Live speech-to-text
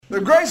The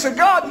grace of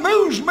God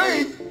moves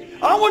me.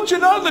 I want you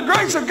to know the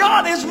grace of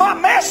God is my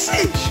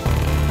message.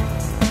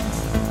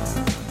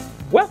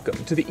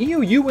 Welcome to the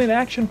EOU in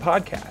Action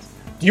podcast.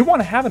 Do you want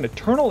to have an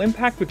eternal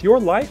impact with your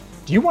life?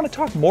 Do you want to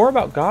talk more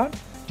about God?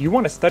 Do you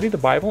want to study the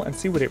Bible and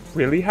see what it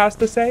really has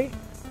to say?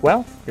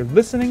 Well, you're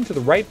listening to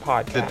the right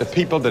podcast. That the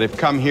people that have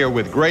come here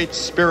with great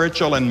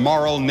spiritual and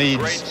moral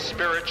needs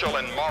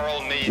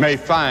may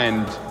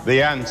find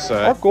the answer.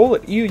 Our goal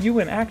at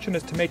EOU in Action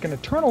is to make an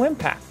eternal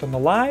impact on the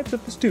lives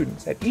of the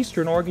students at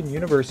Eastern Oregon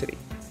University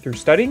through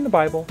studying the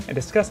Bible and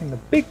discussing the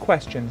big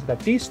questions that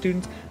these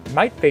students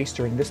might face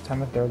during this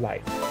time of their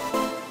life.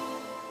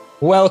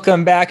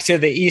 Welcome back to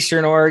the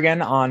Eastern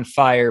Oregon on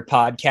Fire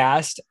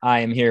podcast. I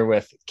am here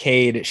with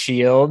Cade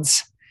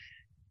Shields.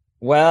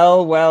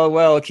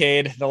 Well,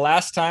 Cade, the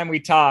last time we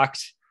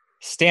talked,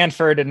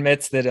 Stanford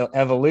admits that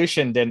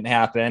evolution didn't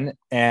happen,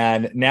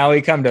 and now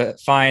we come to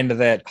find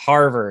that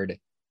Harvard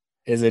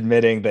is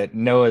admitting that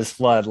Noah's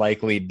flood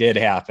likely did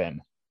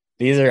happen.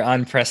 These are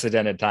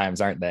unprecedented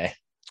times, aren't they?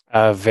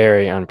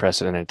 Very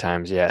unprecedented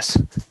times, yes.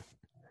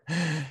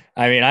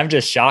 I mean, I'm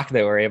just shocked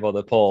that we're able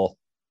to pull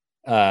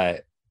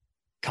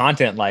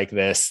content like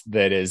this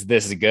that is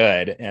this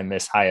good and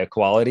this high of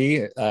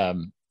quality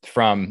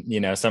from,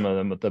 some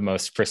of the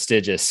most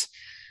prestigious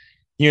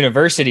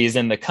universities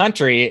in the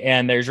country.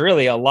 And there's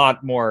really a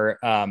lot more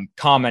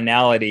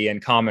commonality and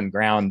common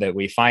ground that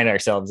we find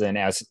ourselves in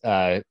as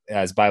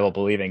Bible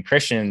believing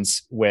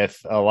Christians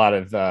with a lot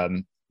of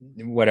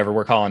whatever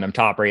we're calling them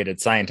top rated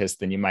scientists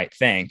than you might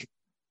think.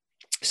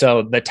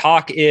 So the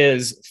talk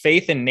is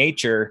Faith in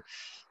Nature,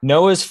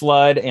 Noah's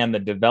Flood and the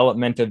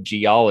Development of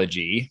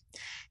Geology.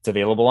 It's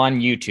available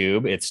on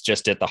YouTube. It's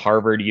just at the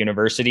Harvard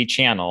University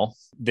channel.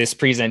 This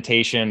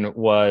presentation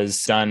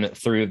was done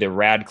through the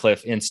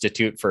Radcliffe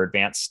Institute for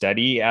Advanced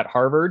Study at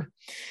Harvard.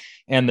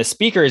 And the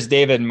speaker is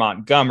David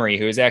Montgomery,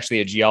 who is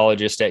actually a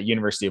geologist at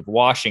University of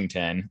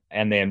Washington.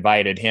 And they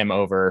invited him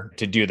over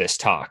to do this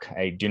talk.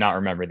 I do not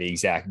remember the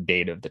exact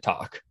date of the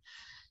talk.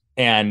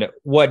 And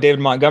what David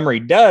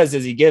Montgomery does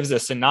is he gives a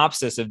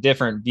synopsis of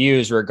different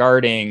views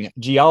regarding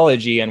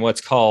geology and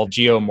what's called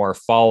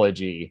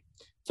geomorphology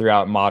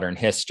throughout modern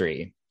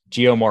history.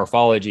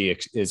 Geomorphology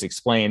is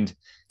explained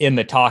in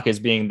the talk as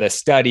being the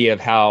study of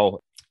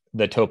how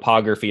the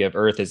topography of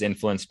Earth is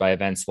influenced by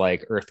events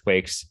like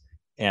earthquakes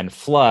and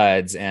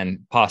floods,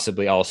 and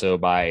possibly also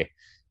by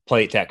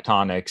plate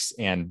tectonics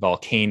and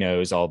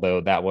volcanoes,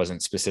 although that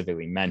wasn't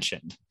specifically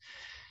mentioned.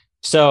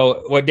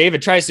 So what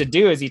David tries to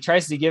do is he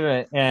tries to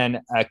give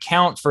an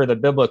account for the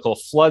biblical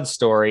flood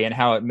story and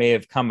how it may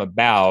have come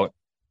about,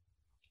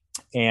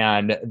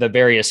 and the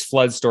various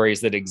flood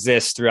stories that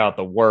exist throughout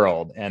the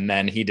world. And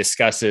then he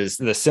discusses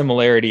the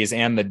similarities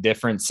and the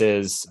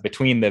differences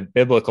between the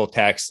biblical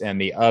text and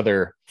the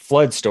other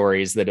flood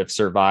stories that have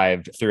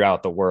survived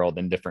throughout the world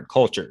in different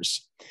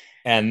cultures.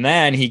 And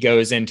then he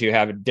goes into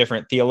have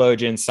different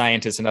theologians,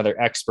 scientists, and other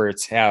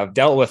experts have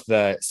dealt with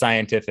the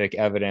scientific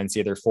evidence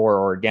either for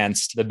or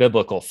against the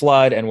biblical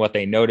flood and what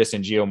they notice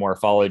in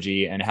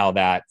geomorphology and how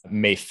that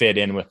may fit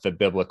in with the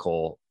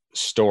biblical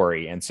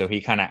story. And so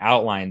he kind of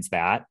outlines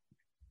that.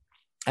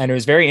 And it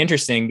was very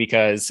interesting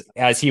because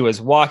as he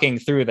was walking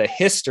through the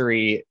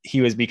history,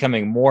 he was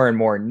becoming more and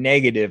more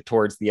negative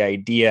towards the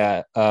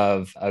idea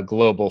of a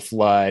global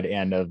flood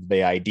and of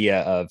the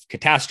idea of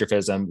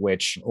catastrophism,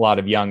 which a lot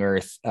of young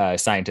Earth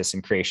scientists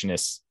and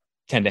creationists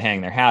tend to hang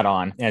their hat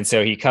on. And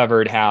so he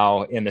covered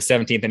how in the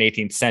 17th and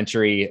 18th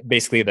century,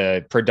 basically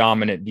the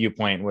predominant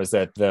viewpoint was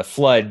that the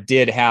flood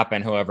did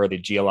happen. However, the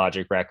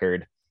geologic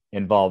record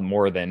involved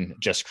more than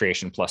just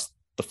creation plus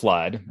the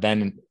flood.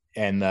 Then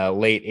in the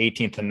late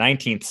 18th and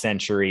 19th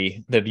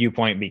century, the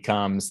viewpoint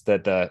becomes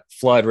that the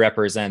flood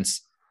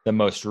represents the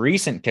most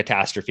recent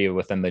catastrophe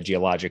within the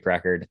geologic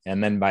record.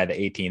 And then by the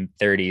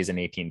 1830s and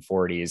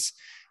 1840s,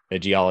 the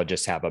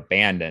geologists have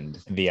abandoned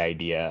the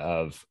idea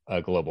of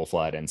a global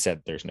flood and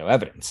said there's no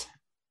evidence.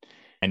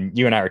 And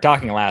you and I were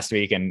talking last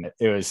week, and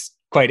it was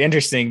quite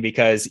interesting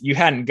because you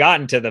hadn't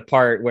gotten to the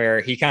part where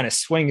he kind of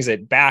swings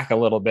it back a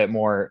little bit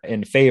more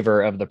in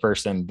favor of the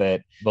person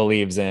that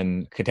believes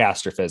in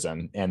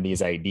catastrophism and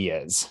these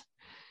ideas.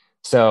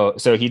 So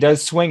he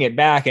does swing it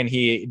back, and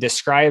he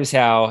describes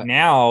how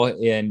now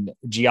in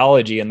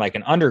geology, in like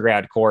an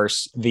undergrad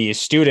course, the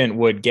student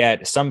would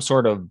get some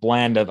sort of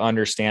blend of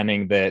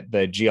understanding that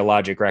the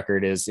geologic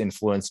record is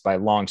influenced by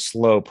long,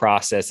 slow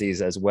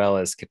processes as well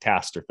as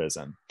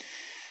catastrophism.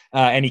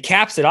 And he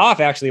caps it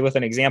off actually with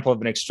an example of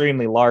an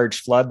extremely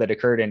large flood that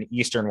occurred in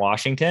Eastern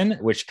Washington,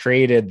 which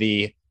created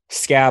the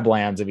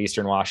scablands of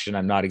Eastern Washington.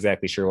 I'm not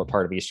exactly sure what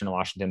part of Eastern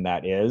Washington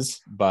that is,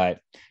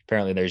 but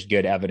apparently there's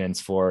good evidence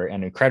for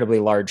an incredibly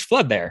large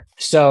flood there.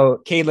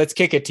 So, Cade, let's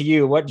kick it to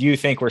you. What do you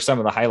think were some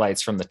of the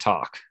highlights from the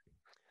talk?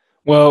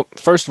 Well,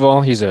 first of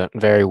all, he's a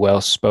very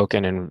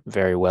well-spoken and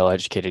very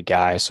well-educated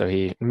guy, so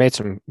he made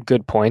some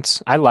good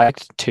points. I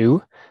liked,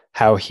 too,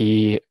 how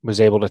he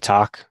was able to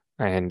talk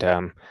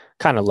and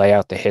kind of lay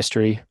out the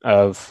history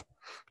of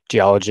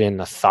geology and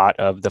the thought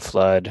of the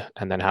flood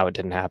and then how it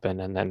didn't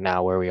happen and then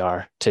now where we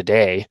are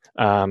today.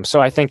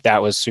 So I think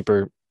that was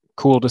super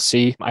cool to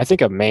see. I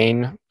think a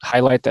main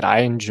highlight that I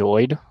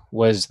enjoyed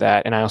was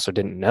that, and I also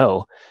didn't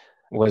know,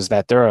 was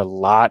that there are a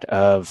lot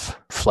of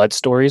flood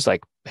stories,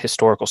 like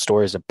historical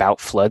stories about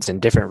floods in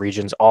different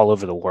regions all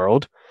over the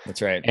world.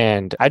 That's right.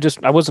 And I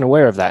wasn't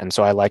aware of that. And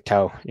so I liked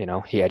how,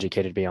 he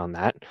educated me on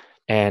that.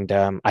 And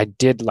I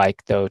did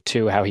like, though,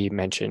 too, how he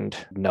mentioned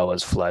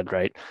Noah's flood,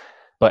 right?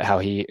 But how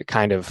he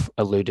kind of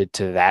alluded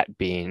to that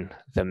being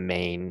the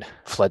main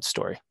flood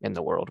story in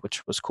the world,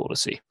 which was cool to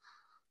see.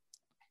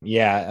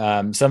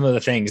 Yeah. Some of the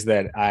things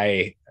that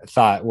I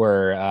thought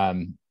were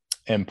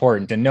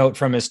important to note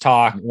from his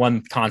talk,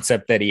 one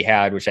concept that he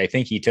had, which I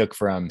think he took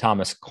from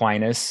Thomas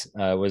Aquinas,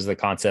 was the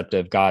concept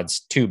of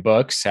God's two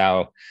books,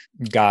 how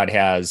God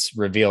has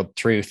revealed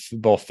truth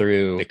both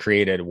through the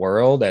created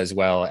world as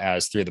well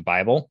as through the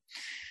Bible.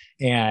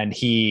 And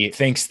he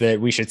thinks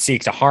that we should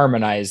seek to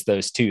harmonize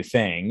those two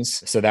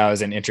things. So that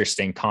was an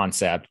interesting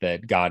concept,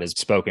 that God has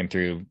spoken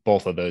through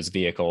both of those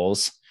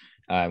vehicles.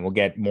 We'll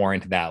get more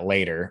into that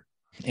later.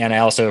 And I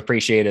also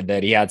appreciated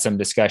that he had some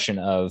discussion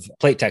of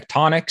plate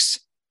tectonics.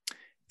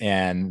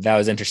 And that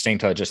was interesting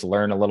to just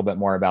learn a little bit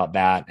more about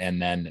that.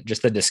 And then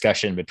just the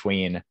discussion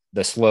between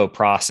the slow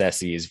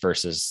processes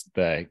versus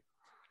the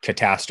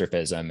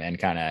catastrophism. And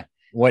kind of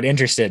what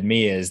interested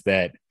me is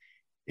that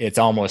it's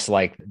almost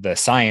like the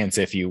science,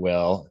 if you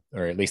will,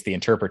 or at least the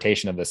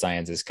interpretation of the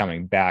science, is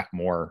coming back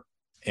more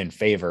in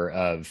favor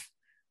of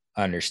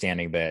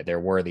understanding that there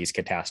were these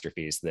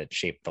catastrophes that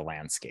shaped the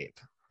landscape.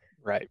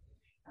 Right.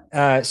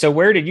 So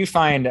where did you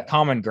find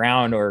common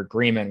ground or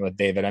agreement with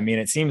David? I mean,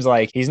 it seems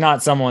like he's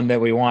not someone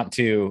that we want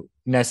to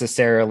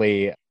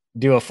necessarily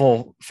do a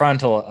full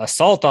frontal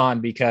assault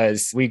on,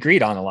 because we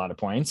agreed on a lot of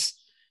points.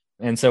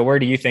 And so where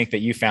do you think that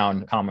you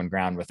found common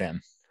ground with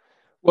him?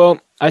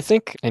 Well, I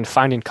think in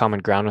finding common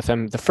ground with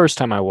him, the first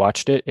time I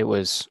watched it,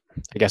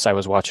 I guess I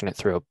was watching it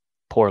through a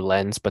poor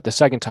lens, but the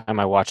second time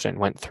I watched it and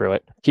went through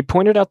it, he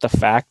pointed out the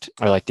fact,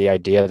 or like the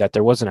idea, that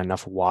there wasn't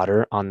enough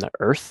water on the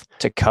earth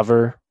to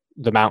cover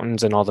the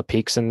mountains and all the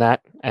peaks in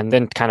that, and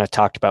then kind of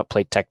talked about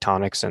plate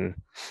tectonics and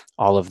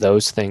all of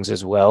those things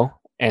as well.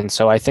 And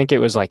so I think it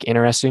was like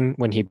interesting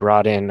when he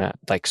brought in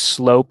like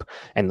slope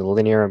and the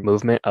linear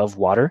movement of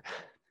water.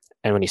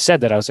 And when he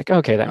said that, I was like,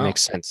 okay, that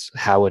makes sense.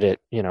 How would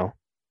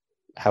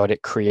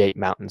it create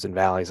mountains and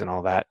valleys and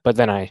all that? But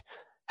then I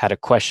had a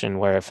question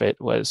where if it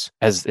was,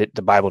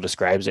 the Bible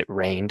describes, it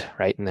rained,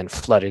 right? And then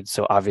flooded.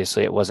 So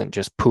obviously it wasn't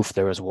just poof,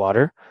 there was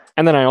water.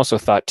 And then I also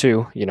thought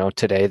too,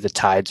 today the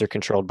tides are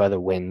controlled by the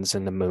winds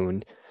and the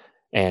moon,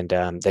 and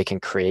they can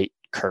create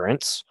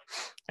currents.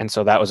 And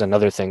so that was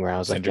another thing where I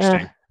was like,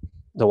 interesting.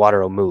 The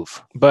water will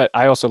move. But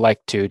I also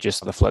like too,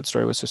 just the flood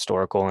story was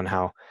historical, and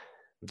how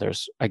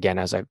there's, again,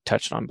 as I've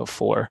touched on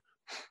before,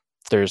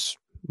 there's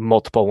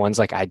multiple ones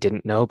like I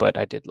didn't know, but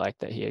I did like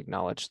that he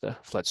acknowledged the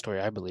flood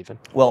story I believe in.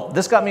 Well,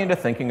 this got me into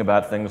thinking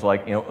about things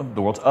like,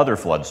 the world's other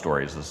flood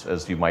stories,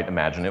 as you might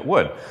imagine it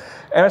would.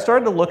 And I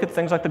started to look at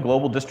things like the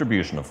global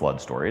distribution of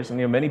flood stories.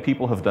 And many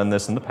people have done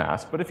this in the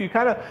past, but if you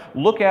kind of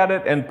look at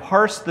it and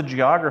parse the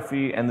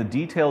geography and the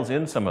details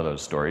in some of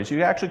those stories,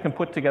 you actually can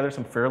put together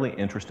some fairly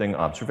interesting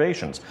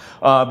observations.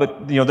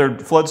 But their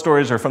flood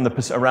stories are from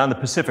around the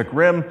Pacific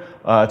Rim,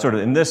 sort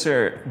of in this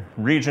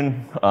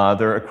region.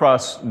 They're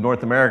across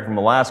North America, from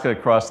Alaska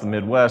across the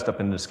Midwest up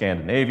into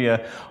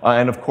Scandinavia,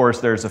 and of course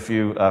there's a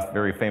few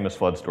very famous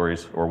flood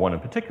stories, or one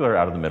in particular,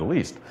 out of the Middle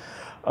East.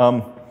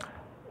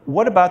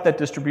 What about that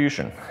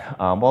distribution?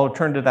 Well, I'll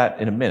turn to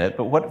that in a minute,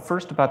 but what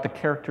first about the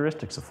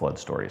characteristics of flood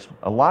stories?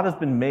 A lot has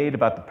been made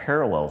about the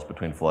parallels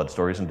between flood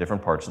stories in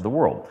different parts of the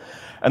world.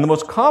 And the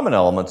most common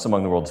elements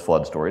among the world's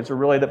flood stories are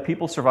really that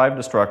people survived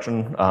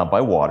destruction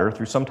by water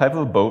through some type of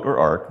a boat or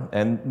ark,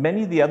 and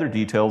many of the other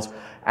details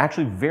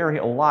actually vary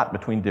a lot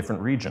between different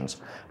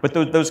regions. But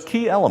those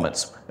key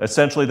elements,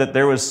 essentially that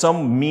there was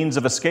some means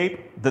of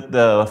escape, that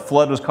the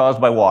flood was caused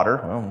by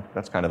water, well,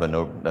 that's kind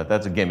of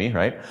that's a gimme,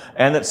 right?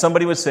 And that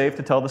somebody was saved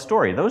to tell the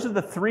story. Those are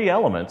the three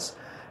elements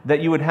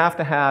that you would have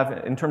to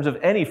have in terms of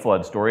any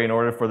flood story in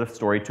order for the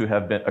story to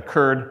have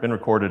been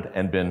recorded,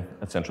 and been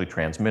essentially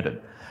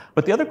transmitted.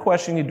 But the other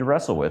question you need to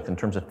wrestle with in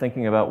terms of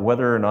thinking about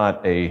whether or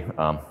not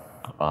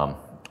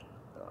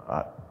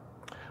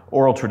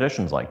oral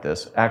traditions like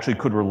this actually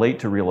could relate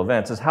to real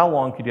events is how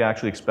long could you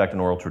actually expect an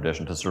oral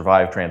tradition to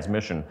survive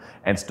transmission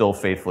and still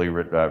faithfully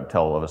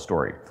tell of a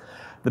story?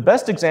 The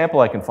best example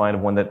I can find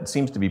of one that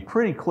seems to be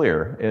pretty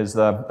clear is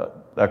the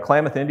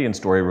Klamath Indian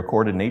story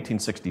recorded in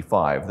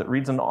 1865 that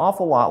reads an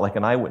awful lot like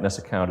an eyewitness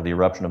account of the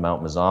eruption of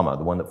Mount Mazama,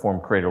 the one that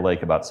formed Crater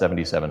Lake about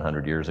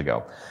 7,700 years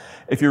ago.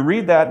 If you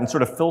read that and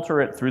sort of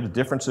filter it through the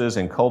differences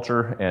in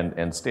culture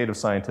and state of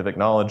scientific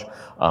knowledge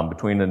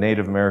between the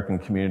Native American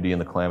community in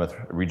the Klamath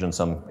region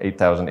some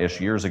 8,000-ish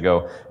years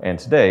ago and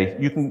today,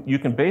 you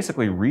can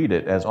basically read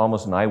it as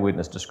almost an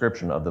eyewitness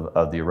description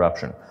of the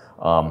eruption.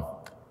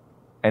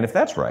 And if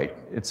that's right,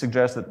 it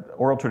suggests that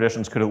oral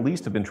traditions could at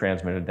least have been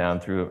transmitted down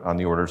through on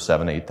the order of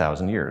 7,000 to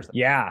 8,000 years.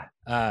 Yeah.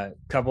 A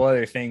couple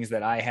other things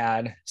that I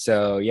had.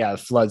 So yeah, the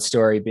flood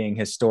story being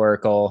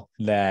historical,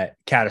 that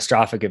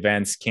catastrophic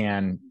events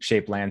can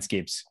shape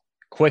landscapes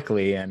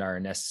quickly and are a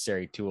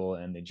necessary tool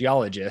in the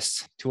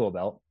geologist's tool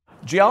belt.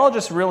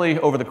 Geologists really,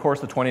 over the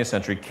course of the 20th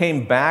century,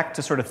 came back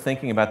to sort of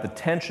thinking about the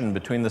tension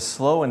between the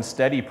slow and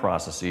steady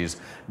processes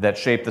that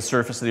shape the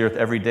surface of the Earth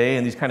every day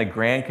and these kind of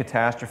grand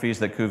catastrophes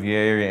that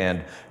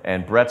Cuvier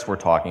and Bretz were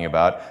talking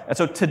about. And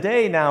so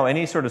today now,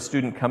 any sort of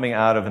student coming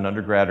out of an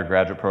undergrad or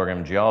graduate program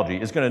in geology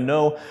is going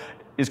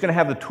to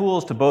have the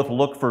tools to both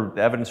look for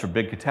evidence for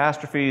big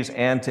catastrophes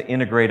and to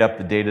integrate up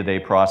the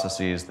day-to-day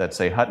processes that,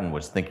 say, Hutton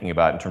was thinking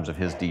about in terms of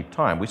his deep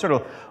time. We sort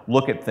of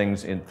look at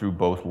things through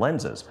both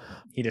lenses.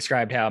 He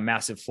described how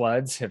massive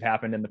floods have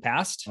happened in the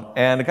past.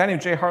 And a guy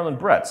named J. Harlan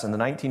Bretz in the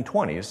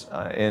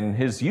 1920s, in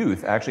his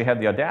youth, actually had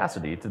the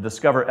audacity to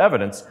discover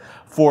evidence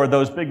for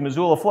those big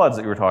Missoula floods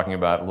that you were talking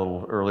about a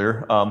little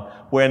earlier,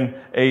 when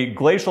a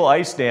glacial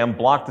ice dam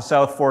blocked the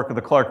South Fork of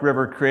the Clark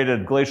River,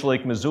 created Glacial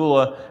Lake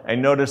Missoula,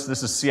 and notice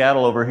this is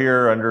Seattle over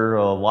here under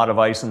a lot of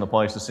ice in the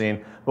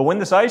Pleistocene. But when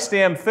this ice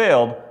dam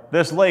failed,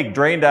 this lake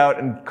drained out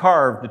and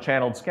carved the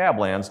channeled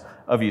scablands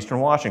of eastern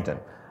Washington.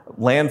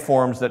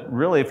 Landforms that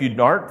really, if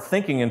you aren't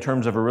thinking in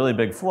terms of a really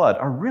big flood,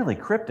 are really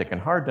cryptic and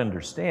hard to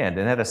understand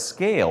and at a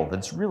scale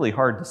that's really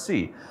hard to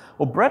see.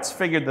 Well, Bretz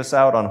figured this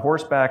out on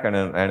horseback and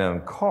in a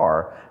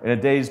car in the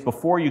days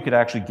before you could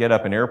actually get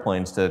up in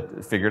airplanes to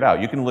figure it out.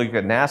 You can look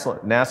at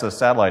NASA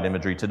satellite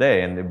imagery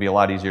today and it'd be a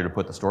lot easier to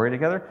put the story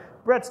together.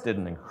 Bretz did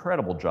an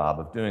incredible job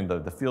of doing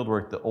the field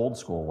work the old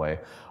school way.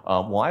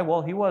 Why?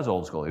 Well, he was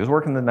old school. He was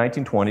working in the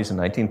 1920s and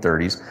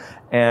 1930s,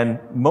 and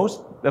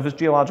most of his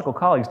geological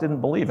colleagues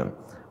didn't believe him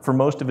for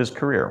most of his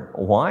career.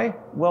 Why?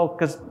 Well,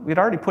 because we'd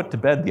already put to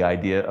bed the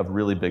idea of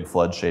really big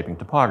floods shaping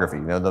topography.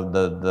 You know,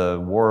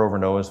 the war over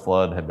Noah's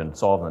flood had been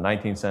solved in the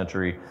 19th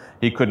century.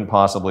 He couldn't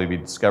possibly be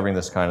discovering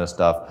this kind of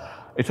stuff.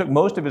 It took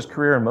most of his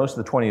career and most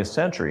of the 20th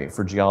century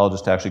for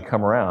geologists to actually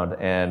come around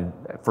and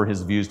for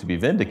his views to be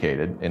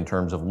vindicated in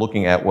terms of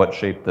looking at what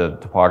shaped the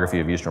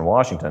topography of eastern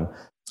Washington.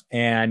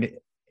 And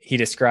he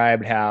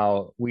described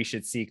how we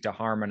should seek to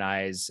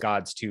harmonize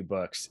God's two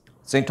books.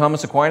 St.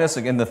 Thomas Aquinas,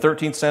 in the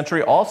 13th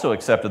century, also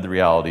accepted the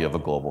reality of a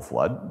global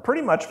flood,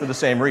 pretty much for the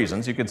same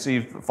reasons. You could see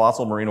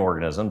fossil marine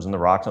organisms in the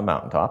rocks on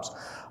mountaintops.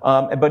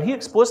 But he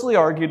explicitly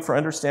argued for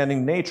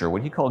understanding nature,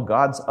 what he called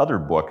God's other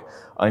book,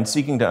 in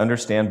seeking to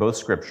understand both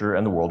Scripture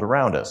and the world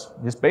around us.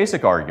 His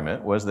basic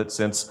argument was that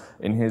since,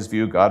 in his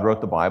view, God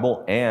wrote the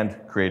Bible and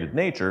created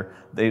nature,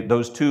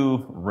 those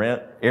two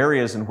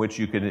areas in which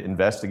you could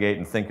investigate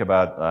and think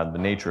about the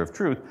nature of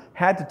truth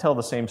had to tell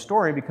the same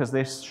story because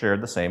they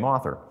shared the same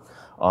author.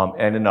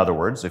 And in other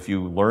words, if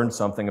you learn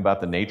something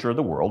about the nature of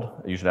the world,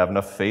 you should have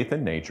enough faith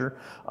in nature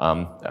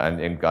and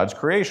in God's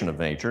creation of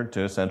nature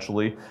to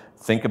essentially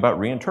think about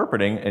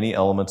reinterpreting any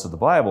elements of the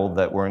Bible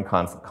that were in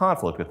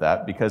conflict with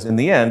that, because in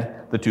the end,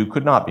 the two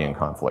could not be in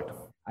conflict.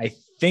 I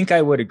think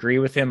I would agree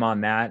with him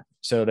on that.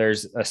 So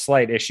there's a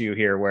slight issue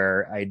here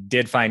where I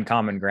did find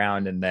common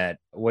ground in that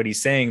what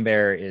he's saying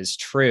there is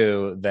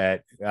true,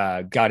 that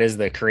God is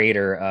the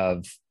creator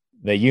of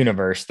the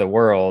universe, the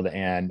world,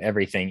 and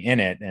everything in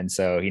it. And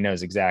so he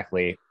knows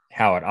exactly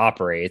how it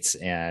operates.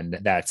 And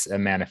that's a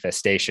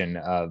manifestation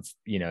of,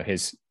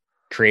 his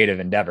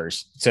creative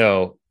endeavors.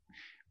 So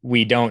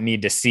we don't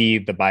need to see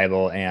the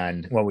Bible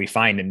and what we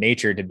find in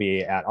nature to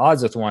be at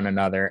odds with one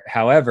another.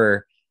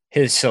 However,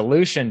 his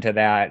solution to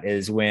that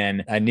is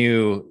when a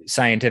new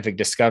scientific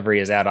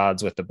discovery is at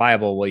odds with the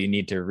Bible, well, you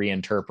need to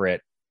reinterpret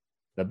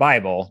the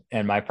Bible.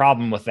 And my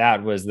problem with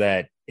that was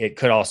that it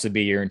could also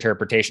be your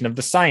interpretation of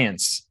the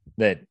science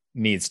that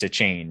needs to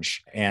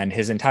change. And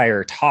his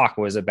entire talk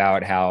was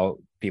about how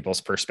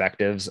people's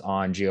perspectives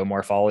on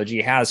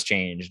geomorphology has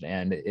changed.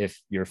 And if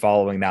you're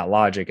following that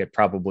logic, it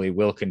probably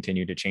will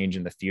continue to change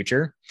in the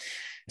future.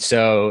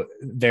 So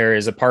there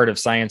is a part of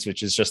science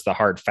which is just the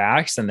hard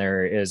facts, and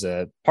there is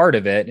a part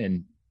of it,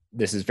 and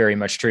this is very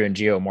much true in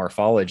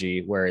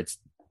geomorphology, where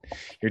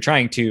you're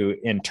trying to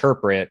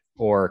interpret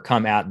or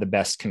come at the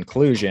best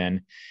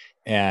conclusion.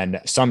 And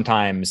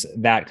sometimes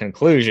that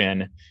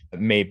conclusion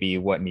may be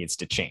what needs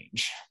to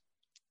change.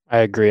 I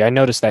agree. I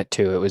noticed that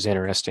too. It was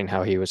interesting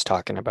how he was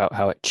talking about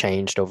how it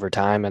changed over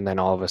time. And then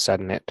all of a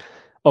sudden it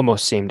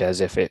almost seemed as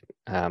if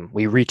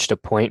we reached a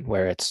point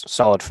where it's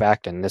solid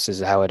fact and this is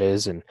how it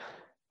is. And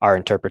our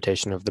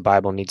interpretation of the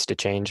Bible needs to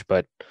change.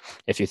 But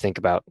if you think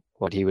about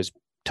what he was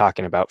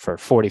talking about for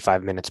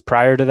 45 minutes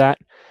prior to that,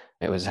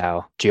 it was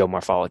how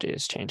geomorphology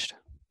has changed.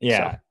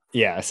 Yeah. So.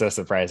 Yeah, so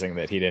surprising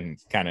that he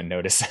didn't kind of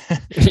notice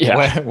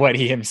what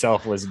he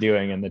himself was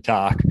doing in the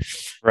talk.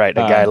 Right, a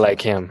guy like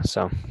him.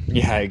 So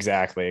yeah,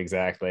 exactly.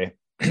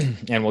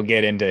 And we'll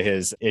get into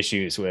his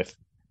issues with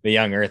the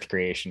young Earth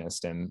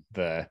creationist and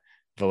the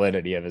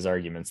validity of his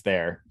arguments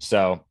there.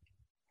 So,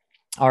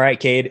 all right,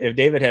 Cade, if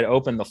David had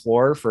opened the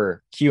floor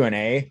for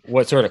Q&A,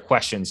 what sort of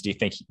questions do you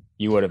think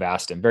you would have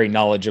asked him? Very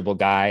knowledgeable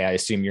guy. I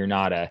assume you're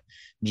not a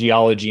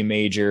geology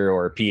major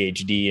or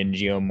PhD in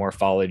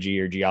geomorphology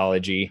or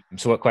geology.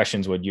 So what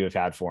questions would you have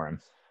had for him?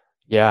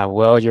 Yeah,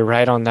 well, you're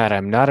right on that.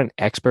 I'm not an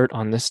expert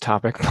on this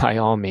topic by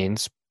all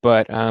means,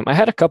 but I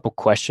had a couple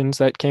questions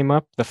that came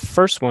up. The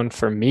first one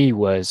for me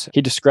was,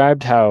 he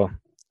described how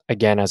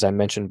again, as I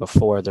mentioned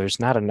before, there's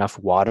not enough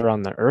water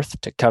on the Earth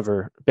to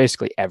cover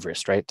basically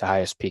Everest, right? The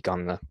highest peak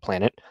on the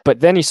planet. But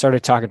then he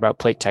started talking about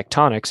plate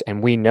tectonics,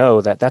 and we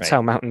know that that's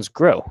how mountains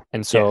grow.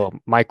 And so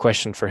my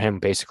question for him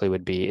basically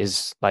would be,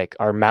 is like,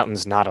 are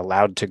mountains not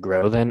allowed to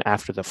grow then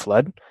after the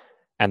flood?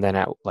 And then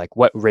at like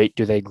what rate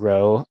do they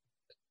grow?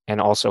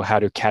 And also, how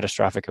do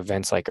catastrophic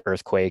events like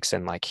earthquakes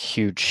and like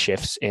huge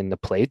shifts in the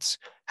plates,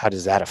 how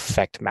does that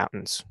affect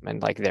mountains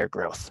and like their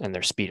growth and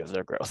their speed of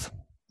their growth?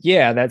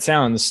 Yeah, that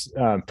sounds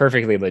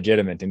perfectly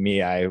legitimate to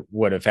me. I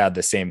would have had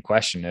the same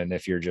question. And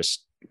if you're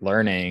just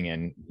learning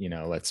and,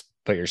 let's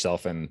put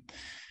yourself in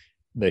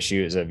the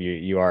shoes of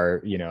you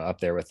are, up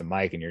there with the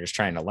mic and you're just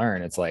trying to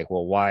learn. It's like,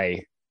 well,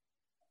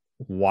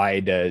 why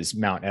does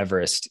Mount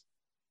Everest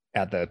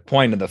at the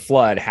point of the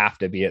flood have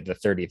to be at the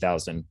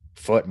 30,000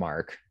 foot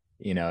mark?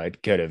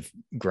 It could have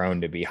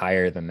grown to be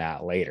higher than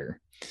that later.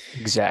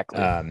 Exactly.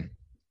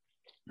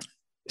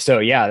 So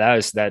yeah,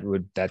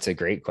 that's a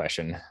great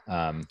question.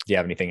 Do you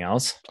have anything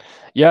else?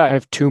 Yeah, I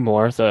have two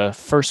more. The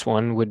first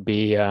one would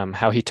be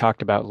how he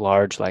talked about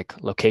large, like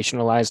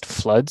locationalized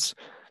floods.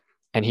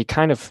 And he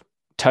kind of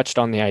touched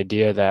on the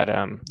idea that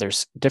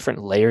there's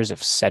different layers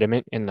of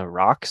sediment in the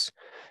rocks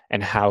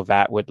and how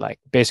that would like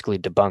basically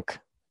debunk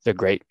the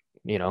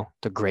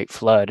great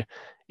flood,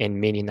 in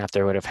meaning that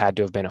there would have had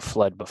to have been a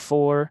flood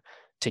before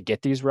to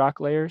get these rock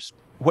layers.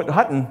 What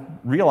Hutton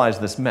realized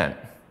this meant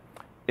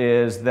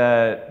is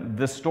that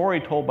the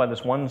story told by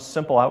this one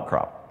simple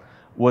outcrop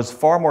was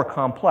far more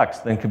complex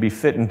than could be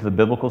fit into the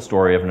biblical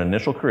story of an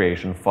initial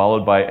creation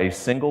followed by a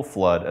single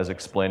flood as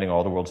explaining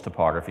all the world's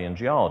topography and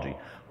geology.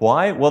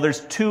 Why? Well,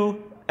 there's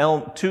two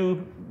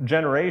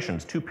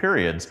generations, two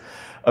periods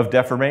of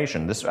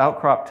deformation. This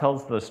outcrop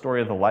tells the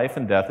story of the life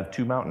and death of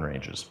two mountain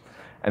ranges.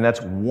 And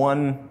that's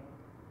one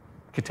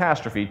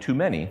catastrophe too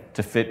many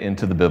to fit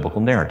into the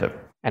biblical narrative.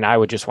 And I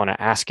would just want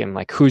to ask him,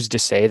 like, who's to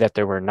say that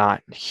there were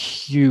not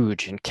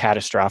huge and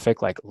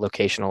catastrophic, like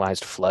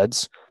locationalized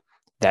floods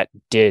that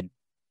did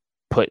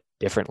put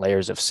different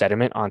layers of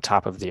sediment on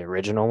top of the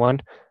original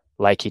one,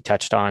 like he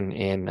touched on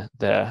in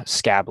the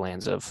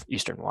scablands of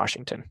Eastern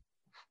Washington.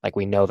 Like,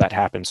 we know that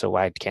happened, so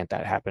why can't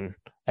that happen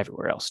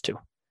everywhere else too?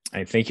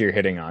 I think you're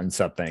hitting on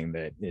something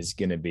that is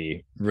going to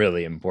be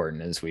really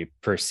important as we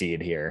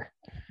proceed here.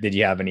 Did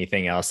you have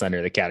anything else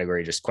under the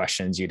category, just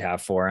questions you'd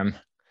have for him?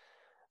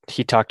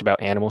 He talked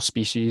about animal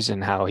species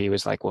and how he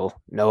was like,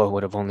 well, Noah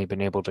would have only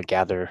been able to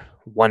gather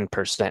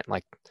 1%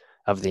 like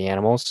of the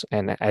animals.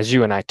 And as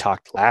you and I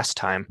talked last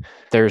time,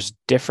 there's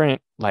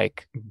different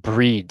like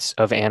breeds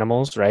of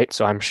animals, right?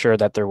 So I'm sure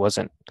that there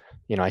wasn't,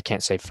 I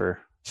can't say for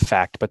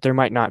fact, but there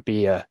might not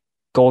be a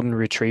golden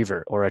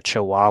retriever or a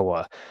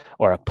chihuahua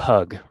or a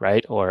pug,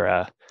 right?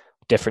 Or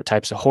different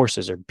types of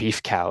horses or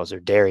beef cows or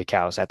dairy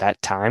cows at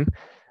that time,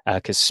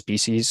 because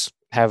species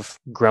have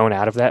grown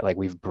out of that. Like,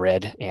 we've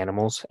bred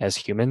animals as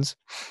humans.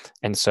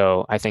 And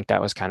so I think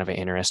that was kind of an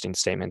interesting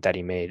statement that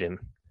he made. And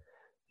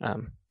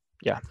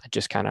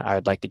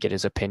I'd like to get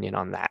his opinion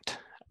on that,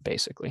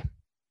 basically.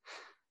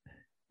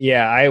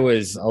 Yeah, I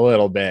was a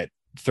little bit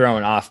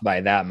thrown off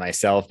by that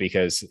myself,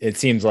 because it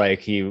seems like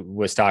he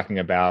was talking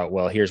about,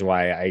 well, here's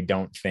why I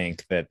don't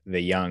think that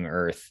the young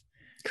earth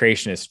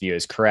creationist view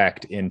is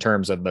correct in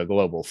terms of the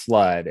global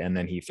flood. And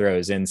then he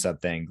throws in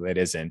something that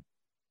isn't,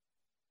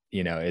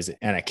 is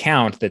an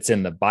account that's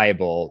in the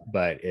Bible,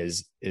 but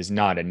is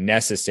not a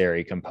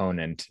necessary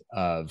component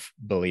of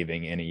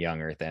believing in a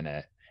young earth and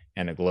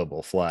a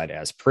global flood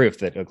as proof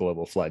that a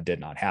global flood did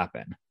not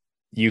happen.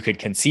 You could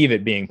conceive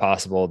it being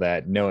possible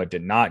that Noah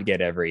did not get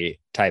every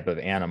type of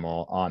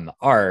animal on the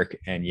ark,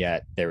 and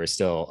yet there was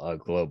still a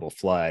global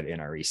flood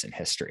in our recent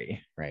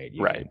history, right?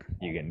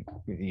 You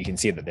can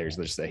see that there's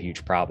just a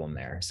huge problem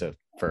there. So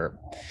for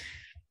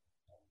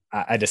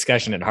a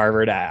discussion at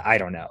Harvard, I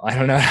don't know.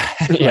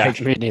 Yeah,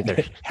 me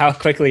neither. How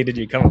quickly did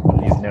you come up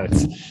with these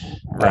notes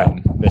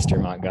from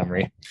Mr.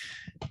 Montgomery?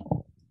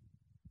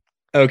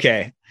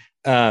 Okay.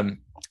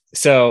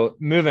 So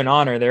moving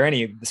on, are there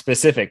any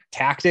specific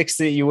tactics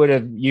that you would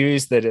have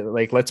used that,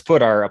 like, let's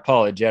put our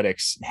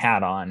apologetics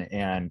hat on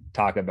and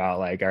talk about,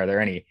 like, are there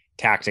any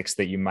tactics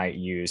that you might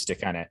use to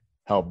kind of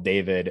help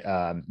David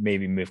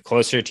maybe move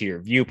closer to your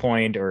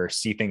viewpoint or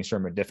see things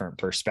from a different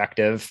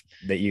perspective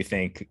that you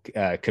think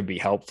could be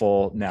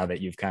helpful now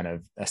that you've kind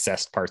of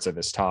assessed parts of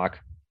his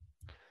talk?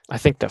 I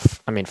think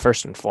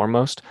first and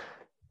foremost,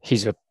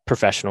 he's a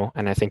professional,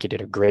 and I think he did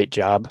a great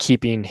job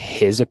keeping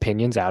his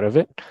opinions out of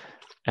it.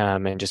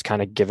 And just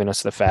kind of giving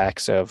us the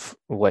facts of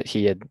what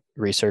he had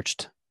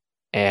researched.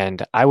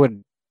 And I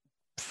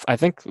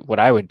think what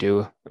I would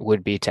do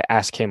would be to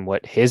ask him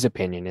what his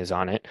opinion is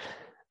on it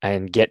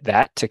and get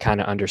that to kind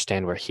of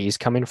understand where he's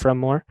coming from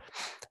more.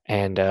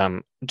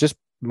 And just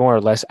more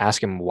or less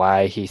ask him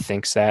why he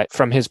thinks that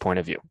from his point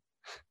of view,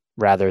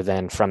 rather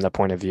than from the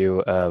point of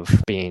view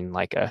of being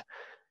like a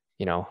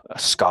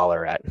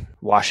scholar at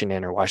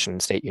Washington or Washington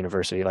State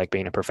University, like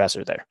being a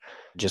professor there,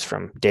 just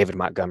from David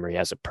Montgomery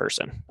as a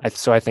person.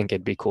 So I think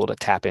it'd be cool to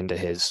tap into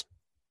his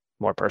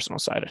more personal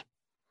side.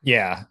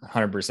 Yeah,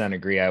 100%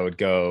 agree. I would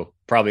go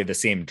probably the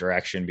same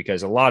direction,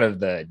 because a lot of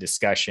the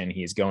discussion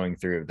he's going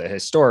through, the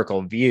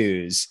historical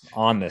views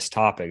on this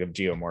topic of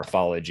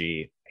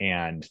geomorphology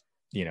and,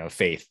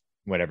 faith,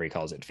 whatever he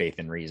calls it, faith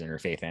and reason, or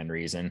faith and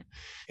reason.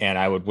 And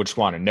I would just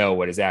want to know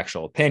what his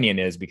actual opinion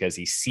is, because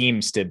he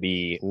seems to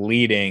be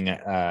leading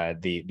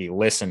the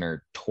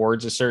listener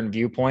towards a certain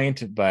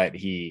viewpoint, but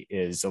he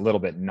is a little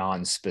bit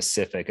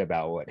non-specific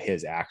about what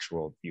his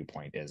actual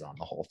viewpoint is on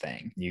the whole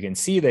thing. You can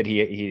see that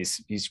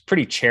he's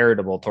pretty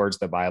charitable towards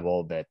the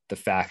Bible, that the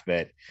fact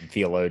that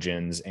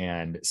theologians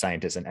and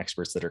scientists and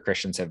experts that are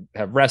Christians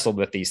have wrestled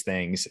with these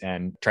things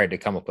and tried to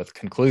come up with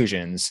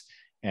conclusions.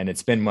 And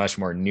it's been much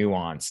more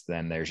nuanced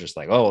than there's just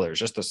like, oh, there's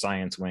just the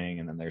science wing,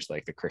 and then there's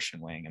like the Christian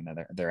wing, and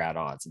then they're at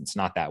odds. And it's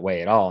not that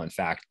way at all. In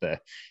fact, the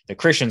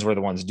Christians were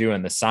the ones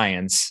doing the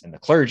science, and the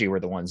clergy were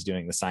the ones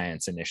doing the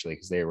science initially,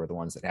 because they were the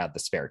ones that had the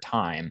spare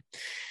time.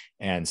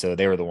 And so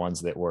they were the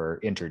ones that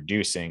were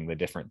introducing the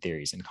different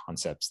theories and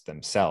concepts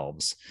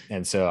themselves.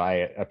 And so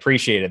I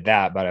appreciated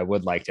that, but I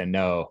would like to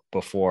know,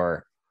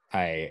 before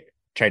I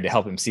tried to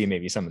help him see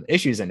maybe some of the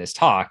issues in his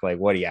talk, like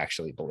what he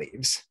actually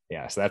believes.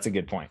 Yeah, so that's a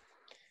good point.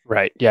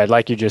 Right. Yeah.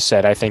 Like you just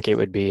said, I think it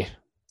would be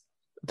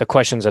the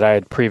questions that I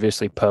had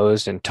previously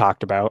posed and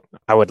talked about.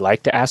 I would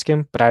like to ask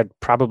him, but I'd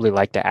probably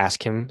like to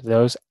ask him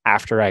those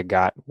after I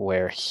got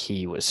where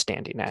he was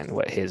standing at and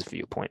what his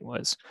viewpoint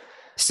was.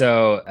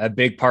 So a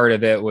big part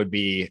of it would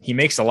be, he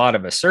makes a lot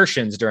of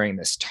assertions during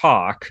this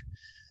talk,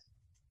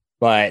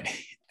 but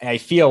I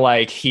feel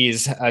like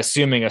he's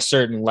assuming a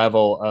certain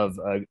level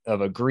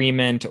of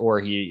agreement,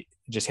 or he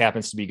just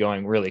happens to be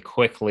going really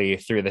quickly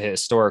through the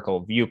historical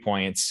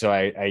viewpoints. So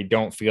I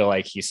don't feel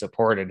like he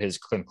supported his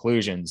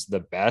conclusions the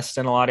best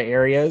in a lot of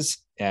areas.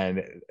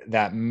 And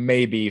that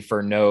may be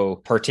for no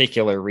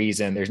particular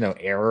reason. There's no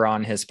error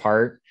on his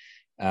part,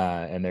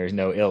 and there's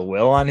no ill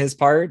will on his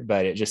part,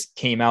 but it just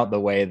came out the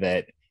way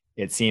that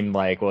it seemed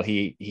like, well,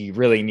 he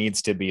really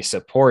needs to be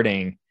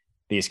supporting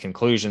these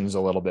conclusions a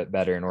little bit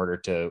better in order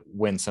to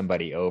win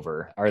somebody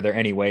over. Are there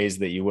any ways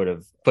that you would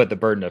have put the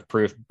burden of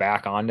proof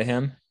back onto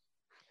him?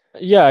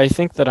 Yeah, I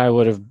think that I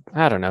would have,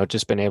 I don't know,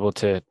 just been able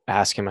to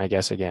ask him, I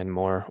guess, again,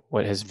 more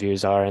what his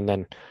views are, and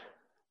then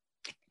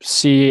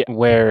see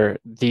where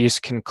these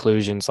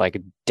conclusions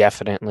like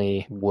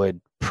definitely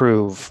would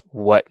prove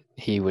what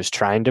he was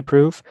trying to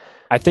prove.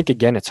 I think,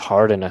 again, it's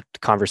hard in a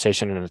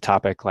conversation and a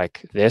topic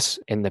like this,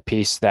 in the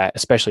piece that,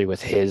 especially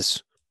with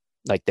his,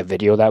 like the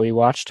video that we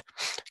watched,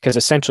 because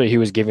essentially he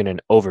was giving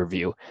an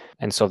overview.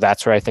 And so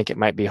that's where I think it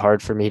might be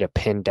hard for me to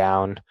pin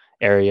down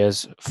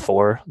areas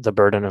for the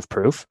burden of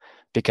proof,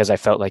 because I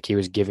felt like he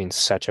was giving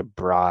such a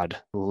broad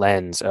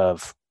lens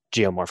of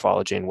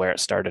geomorphology and where it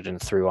started and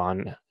through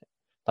on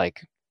like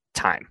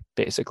time,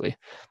 basically.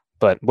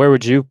 But where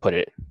would you put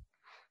it?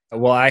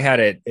 Well, I had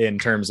it in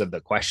terms of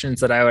the questions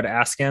that I would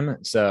ask him.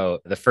 So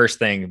the first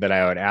thing that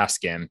I would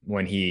ask him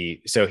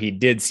he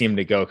did seem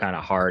to go kind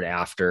of hard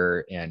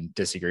after and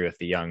disagree with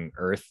the young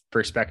earth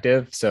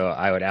perspective. So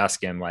I would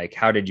ask him, like,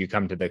 how did you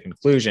come to the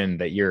conclusion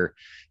that your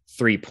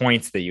 3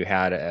 points that you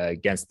had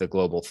against the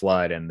global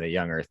flood and the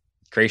young earth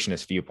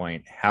creationist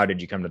viewpoint, how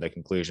did you come to the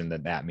conclusion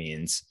that that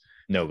means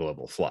no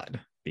global flood?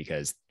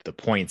 Because the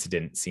points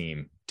didn't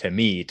seem to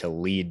me to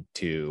lead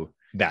to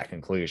that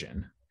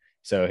conclusion.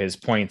 So his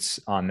points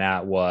on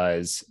that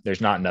was,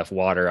 there's not enough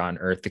water on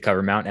Earth to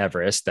cover Mount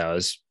Everest. That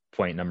was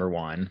point number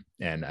one.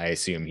 And I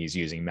assume he's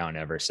using Mount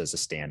Everest as a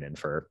stand-in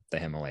for the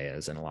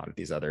Himalayas and a lot of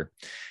these other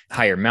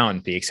higher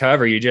mountain peaks.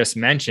 However, you just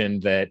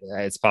mentioned that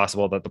it's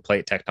possible that the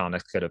plate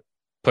tectonics could have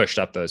pushed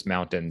up those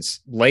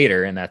mountains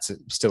later, and that's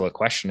still a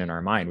question in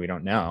our mind. We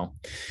don't know.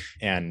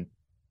 And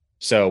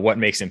so what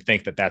makes him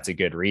think that that's a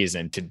good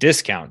reason to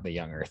discount the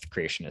young Earth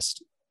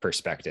creationist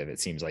perspective? It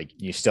seems like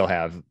you still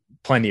have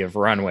plenty of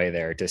runway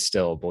there to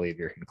still believe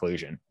your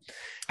conclusion.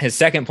 His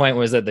second point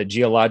was that the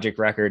geologic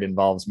record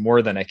involves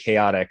more than a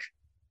chaotic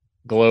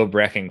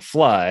globe-wrecking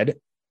flood.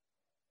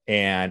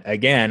 And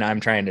again, I'm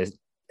trying to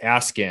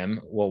ask him,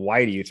 well,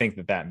 why do you think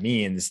that that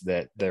means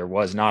that there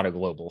was not a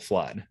global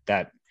flood?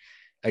 That,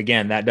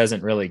 again, that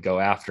doesn't really go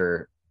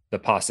after the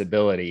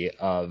possibility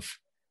of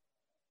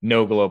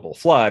no global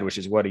flood, which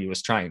is what he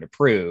was trying to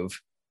prove.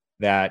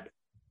 That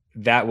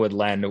would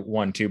lend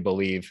one to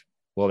believe,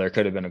 well, there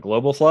could have been a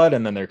global flood,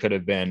 and then there could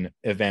have been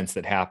events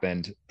that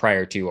happened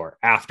prior to or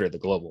after the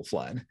global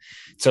flood.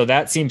 So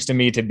that seems to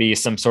me to be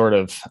some sort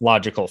of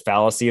logical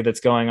fallacy that's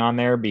going on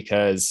there,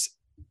 because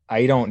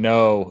I don't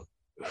know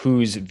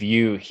whose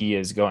view he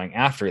is going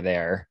after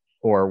there,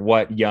 or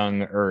what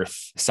young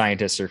Earth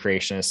scientists or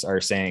creationists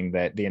are saying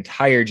that the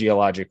entire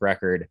geologic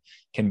record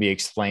can be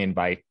explained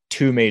by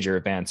two major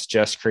events,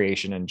 just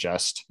creation and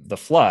just the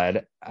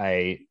flood.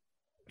 I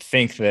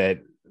think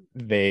that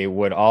they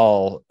would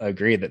all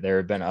agree that there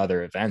have been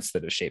other events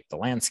that have shaped the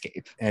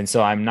landscape. And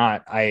so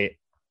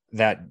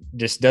that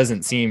just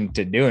doesn't seem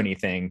to do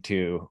anything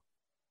to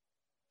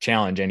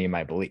challenge any of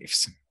my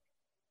beliefs.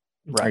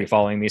 Right. Are you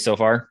following me so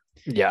far?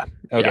 Yeah.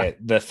 Okay. Yeah.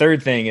 The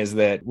third thing is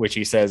that, which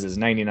he says is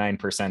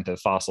 99% of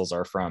fossils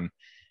are from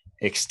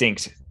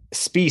extinct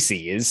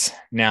species.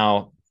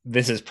 Now,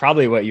 this is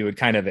probably what you would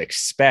kind of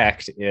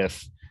expect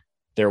if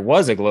there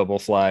was a global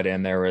flood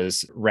and there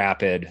was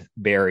rapid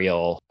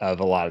burial of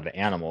a lot of the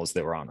animals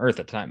that were on Earth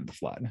at the time of the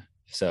flood.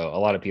 So a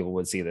lot of people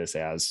would see this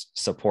as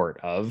support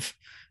of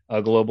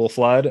a global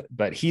flood,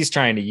 but he's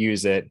trying to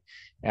use it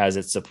as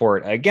its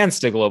support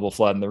against a global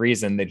flood. And the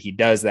reason that he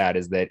does that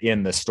is that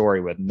in the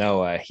story with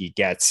Noah, he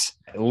gets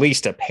at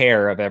least a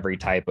pair of every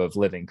type of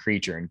living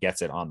creature and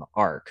gets it on the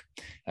ark.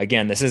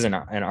 Again, this isn't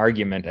an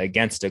argument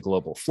against a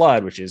global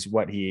flood, which is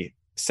what he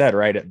said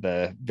right at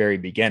the very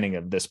beginning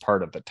of this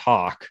part of the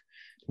talk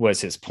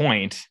was his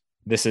point.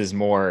 This is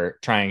more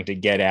trying to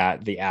get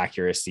at the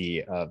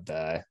accuracy of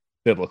the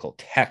biblical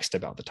text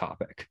about the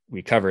topic.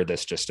 We covered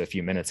this just a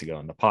few minutes ago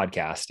in the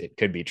podcast. It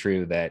could be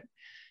true that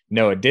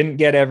Noah didn't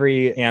get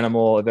every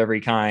animal of every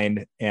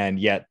kind, and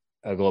yet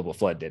a global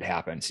flood did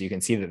happen. So you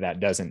can see that that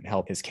doesn't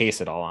help his case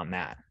at all on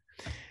that.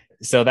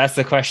 So that's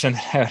the question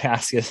that I would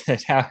ask is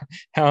that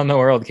how in the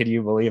world could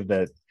you believe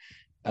that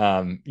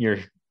your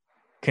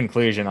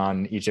conclusion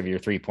on each of your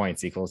 3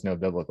 points equals no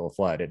biblical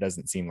flood? It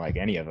doesn't seem like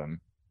any of them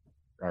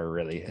are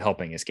really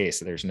helping his case.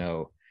 So there's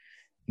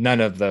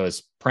none of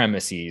those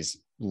premises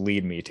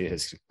lead me to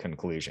his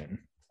conclusion.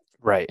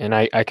 Right. And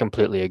I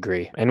completely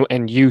agree.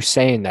 And you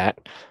saying that,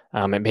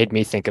 it made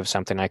me think of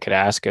something I could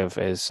ask of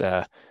is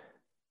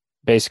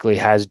basically,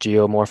 has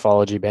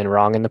geomorphology been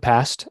wrong in the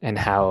past? And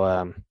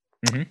how,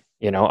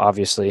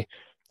 obviously,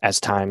 as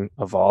time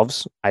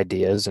evolves,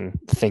 ideas and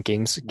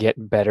thinkings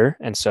get better.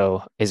 And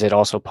so is it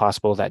also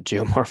possible that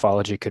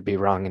geomorphology could be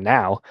wrong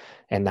now,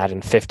 and that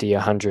in 50,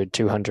 100,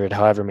 200,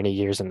 however many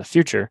years in the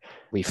future,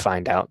 we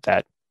find out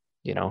that,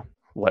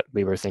 what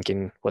we were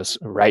thinking was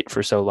right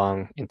for so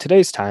long in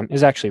today's time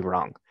is actually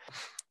wrong.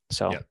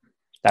 So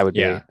that would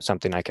be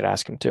something I could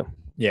ask him too.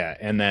 Yeah.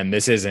 And then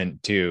this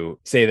isn't to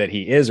say that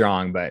he is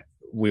wrong, but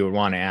we would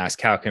want to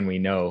ask, how can we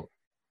know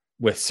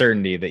with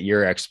certainty that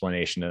your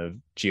explanation of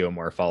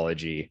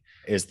geomorphology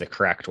is the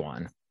correct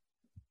one?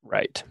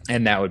 Right.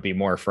 And that would be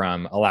more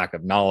from a lack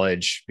of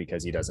knowledge,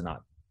 because he does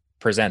not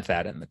present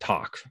that in the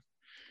talk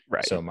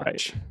so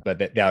much. But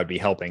that would be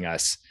helping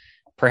us,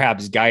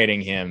 perhaps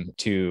guiding him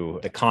to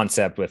the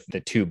concept with the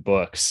 2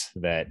 books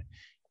that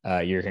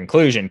your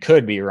conclusion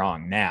could be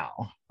wrong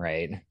now,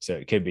 right? So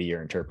it could be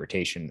your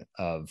interpretation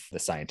of the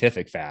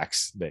scientific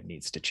facts that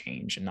needs to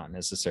change, and not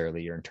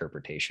necessarily your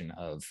interpretation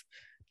of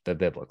the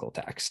biblical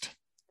text.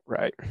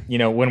 Right.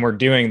 When we're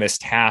doing this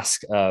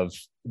task of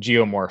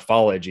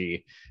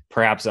geomorphology,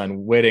 perhaps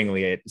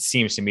unwittingly, it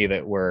seems to me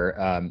that we're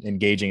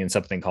engaging in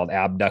something called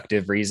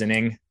abductive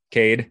reasoning,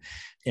 Cade.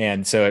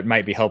 And so it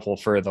might be helpful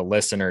for the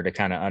listener to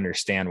kind of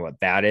understand what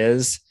that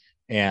is.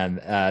 And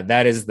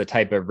that is the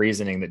type of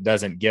reasoning that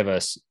doesn't give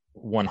us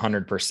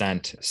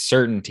 100%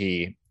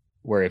 certainty,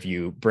 where if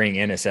you bring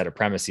in a set of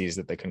premises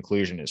that the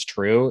conclusion is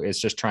true, it's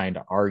just trying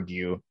to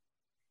argue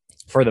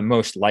for the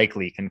most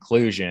likely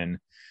conclusion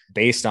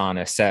based on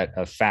a set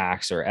of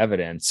facts or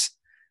evidence,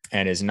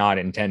 and is not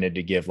intended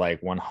to give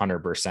like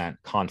 100%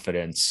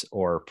 confidence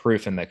or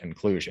proof in the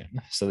conclusion.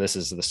 So this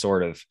is the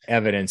sort of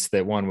evidence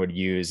that one would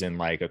use in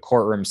like a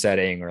courtroom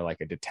setting, or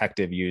like a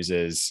detective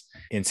uses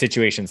in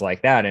situations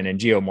like that. And in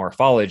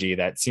geomorphology,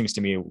 that seems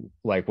to me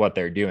like what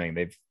they're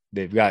doing.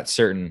 They've got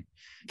certain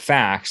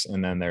facts,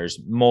 and then there's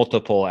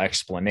multiple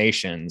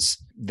explanations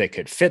that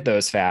could fit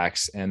those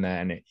facts, and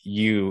then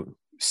you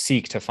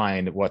seek to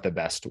find what the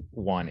best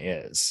one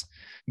is.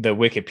 The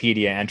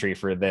Wikipedia entry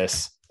for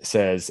this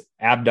says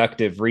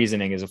abductive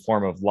reasoning is a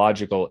form of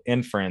logical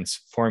inference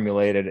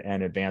formulated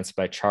and advanced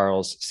by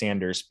Charles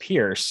Sanders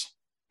Peirce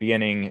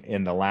beginning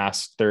in the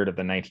last third of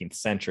the 19th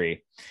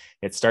century.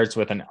 It starts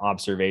with an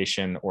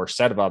observation or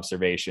set of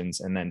observations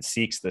and then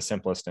seeks the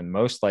simplest and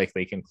most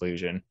likely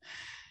conclusion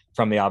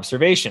from the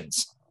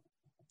observations.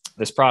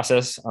 This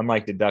process,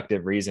 unlike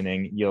deductive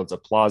reasoning, yields a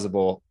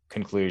plausible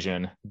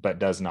conclusion but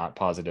does not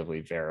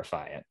positively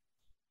verify it.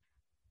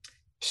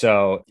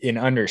 So in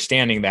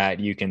understanding that,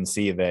 you can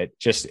see that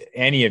just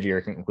any of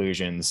your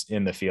conclusions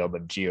in the field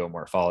of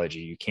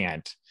geomorphology, you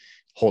can't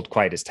hold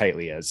quite as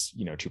tightly as,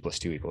 2 +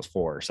 2 =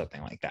 4 or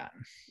something like that.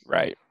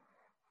 Right.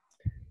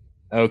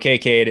 Okay,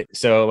 Cade.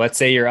 So let's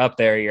say you're up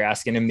there, you're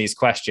asking him these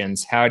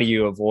questions. How do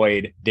you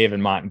avoid David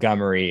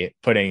Montgomery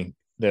putting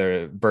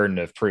the burden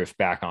of proof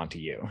back onto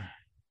you?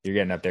 You're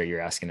getting up there,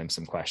 you're asking him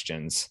some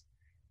questions.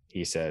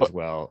 He says,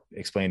 well,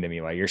 explain to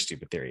me why your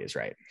stupid theory is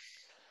right.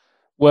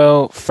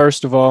 Well,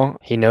 first of all,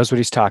 he knows what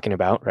he's talking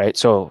about, right?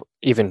 So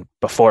even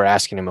before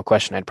asking him a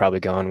question, I'd probably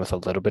go in with a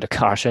little bit of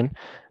caution.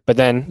 But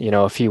then,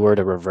 if he were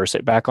to reverse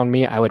it back on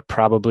me, I would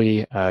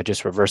probably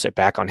just reverse it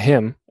back on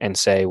him and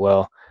say,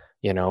 well,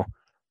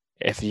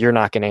 if you're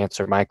not going to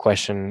answer my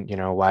question,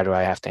 why do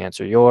I have to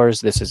answer yours?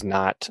 This is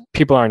not,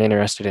 people aren't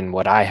interested in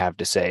what I have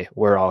to say.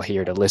 We're all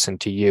here to listen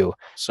to you.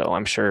 So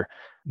I'm sure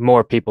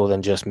more people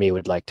than just me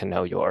would like to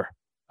know your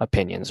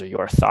opinions or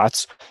your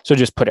thoughts. So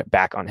just put it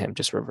back on him,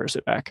 just reverse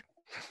it back.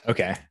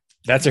 Okay.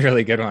 That's a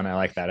really good one. I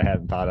like that. I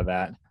hadn't thought of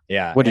that.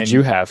 Yeah. What did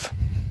you have?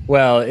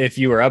 Well, if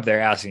you were up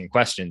there asking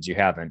questions, you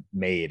haven't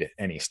made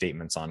any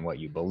statements on what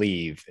you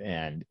believe.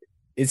 And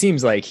it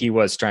seems like he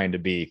was trying to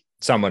be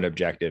somewhat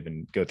objective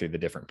and go through the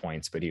different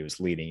points, but he was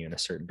leading you in a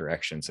certain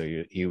direction.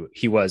 So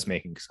he was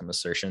making some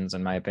assertions,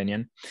 in my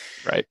opinion.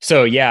 Right.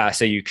 So yeah,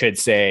 so you could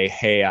say,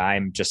 hey,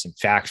 I'm just in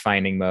fact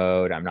finding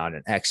mode. I'm not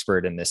an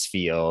expert in this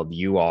field.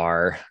 You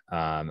are.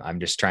 I'm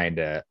just trying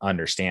to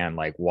understand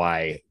like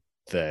why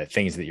the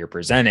things that you're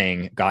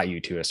presenting got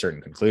you to a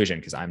certain conclusion,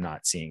 because I'm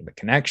not seeing the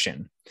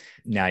connection.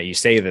 Now, you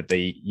say that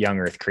the Young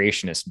Earth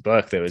Creationist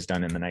book that was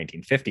done in the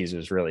 1950s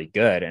was really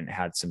good and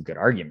had some good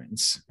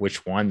arguments.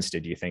 Which ones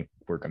did you think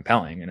were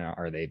compelling? And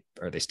are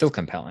they still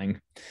compelling?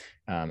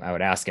 I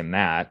would ask him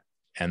that.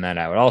 And then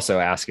I would also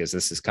ask, as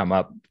this has come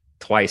up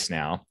twice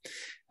now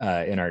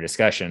in our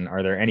discussion,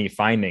 are there any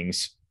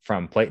findings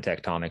from plate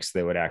tectonics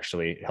that would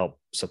actually help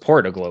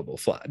support a global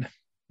flood?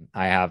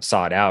 I have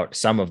sought out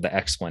some of the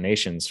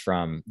explanations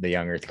from the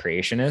Young Earth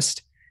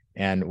Creationist.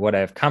 And what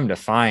I've come to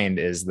find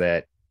is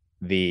that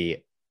the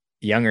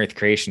Young Earth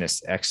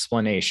Creationist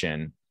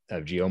explanation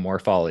of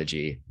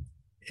geomorphology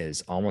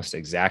is almost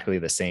exactly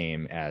the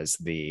same as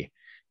the,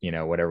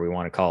 whatever we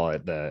want to call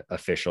it, the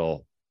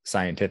official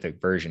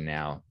scientific version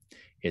now.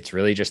 It's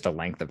really just a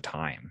length of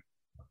time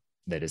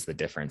that is the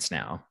difference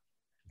now.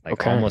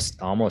 Like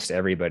almost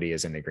everybody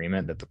is in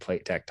agreement that the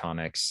plate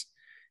tectonics,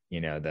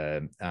 and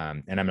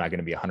I'm not going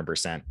to be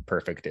 100%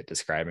 perfect at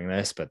describing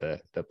this, but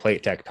the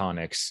plate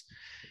tectonics,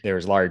 there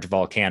was large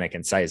volcanic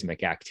and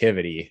seismic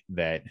activity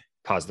that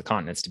caused the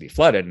continents to be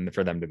flooded and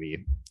for them to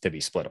be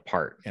split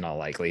apart in all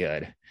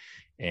likelihood.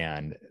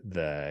 And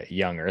the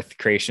Young Earth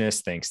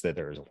Creationist thinks that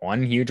there was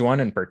one huge one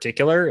in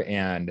particular.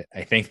 And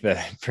I think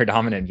the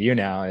predominant view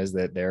now is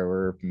that there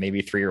were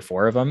maybe 3 or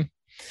 4 of them,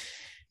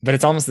 but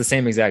it's almost the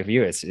same exact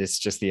view. It's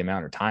just the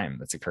amount of time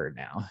that's occurred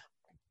now.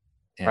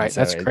 And right.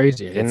 So that's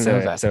crazy. I didn't know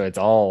that. So it's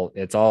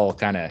all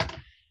kind of,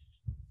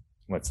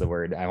 what's the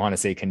word? I want to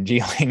say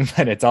congealing,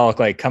 but it's all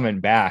like coming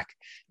back.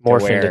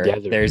 Morphing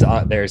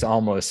together. There's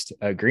almost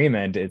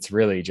agreement. It's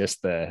really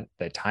just the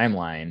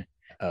timeline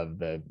of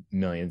the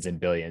millions and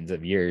billions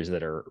of years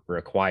that are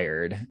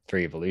required for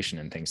evolution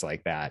and things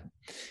like that.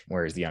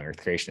 Whereas the Young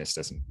Earth Creationist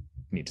doesn't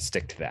need to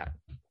stick to that.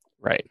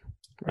 Right.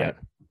 Yeah.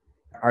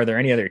 Are there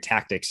any other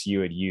tactics you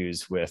would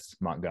use with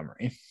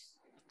Montgomery?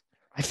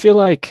 I feel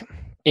like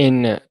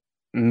in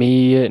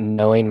me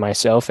knowing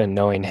myself and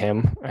knowing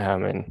him,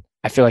 and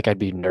I feel like I'd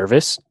be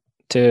nervous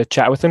to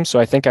chat with him. So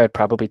I think I would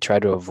probably try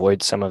to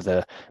avoid some of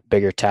the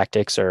bigger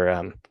tactics,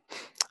 or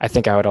I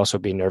think I would also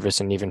be nervous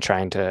and even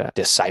trying to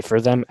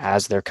decipher them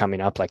as they're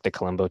coming up, like the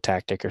Columbo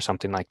tactic or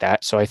something like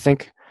that. So I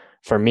think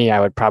for me, I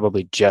would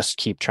probably just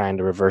keep trying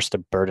to reverse the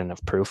burden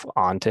of proof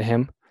onto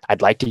him.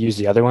 I'd like to use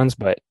the other ones,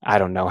 but I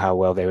don't know how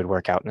well they would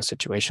work out in a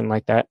situation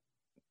like that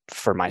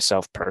for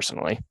myself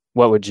personally.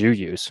 What would you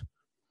use?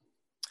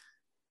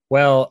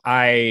 Well,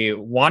 I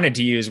wanted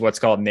to use what's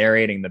called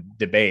narrating the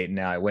debate.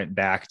 Now I went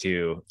back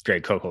to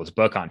Greg Koukl's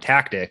book on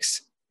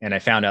tactics, and I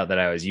found out that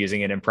I was using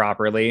it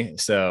improperly.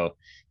 So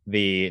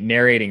the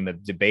narrating the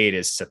debate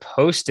is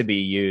supposed to be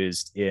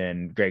used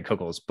in Greg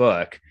Koukl's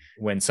book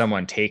when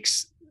someone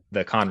takes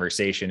the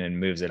conversation and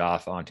moves it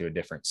off onto a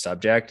different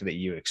subject, that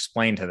you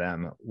explain to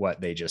them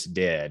what they just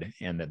did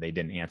and that they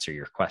didn't answer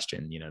your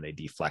question. They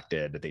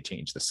deflected, that they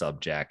changed the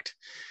subject.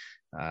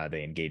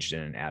 They engaged in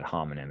an ad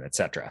hominem,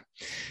 etc.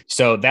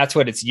 So that's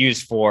what it's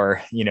used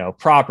for,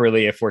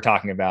 properly, if we're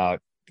talking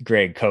about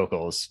Greg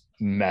Koukl's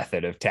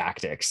method of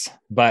tactics.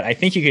 But I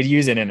think you could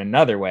use it in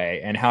another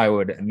way. And how I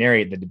would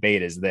narrate the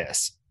debate is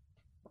this.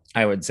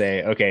 I would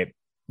say, okay,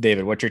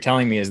 David, what you're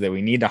telling me is that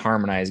we need to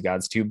harmonize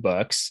God's 2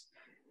 books.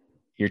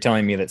 You're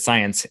telling me that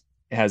science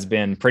has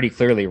been pretty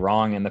clearly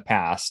wrong in the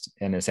past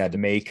and has had to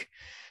make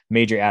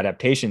major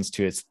adaptations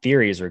to its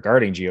theories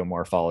regarding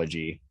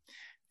geomorphology.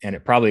 And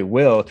it probably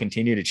will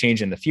continue to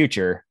change in the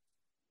future.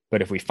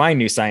 But if we find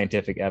new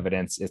scientific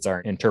evidence, it's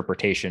our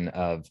interpretation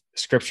of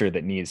scripture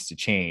that needs to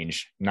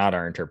change, not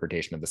our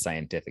interpretation of the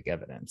scientific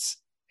evidence.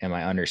 Am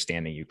I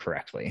understanding you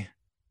correctly?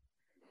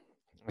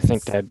 I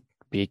think that'd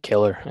be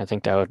killer. I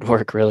think that would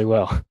work really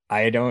well.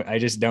 I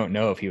just don't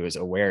know if he was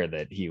aware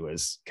that he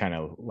was kind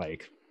of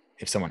like,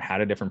 if someone had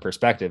a different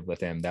perspective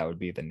with him, that would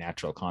be the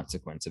natural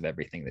consequence of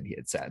everything that he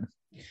had said.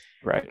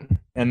 Right.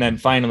 And then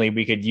finally,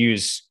 we could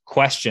use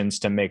questions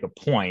to make a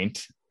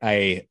point.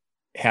 I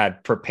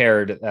had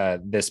prepared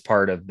this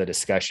part of the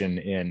discussion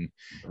in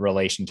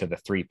relation to the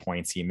 3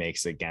 points he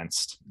makes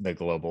against the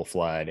global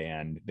flood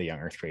and the Young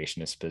Earth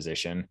Creationist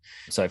position.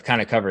 So I've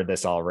kind of covered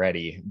this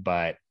already,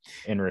 but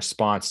in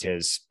response to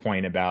his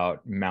point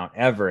about Mount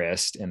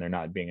Everest and there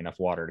not being enough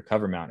water to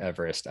cover Mount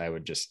Everest, I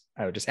would just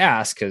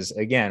ask, because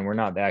again, we're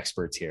not the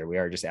experts here. We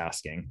are just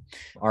asking,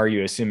 are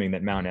you assuming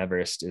that Mount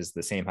Everest is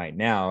the same height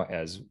now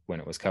as when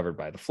it was covered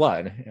by the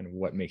flood? And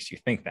what makes you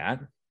think that?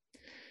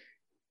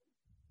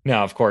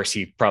 Now, of course,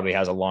 he probably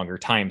has a longer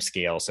time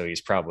scale, so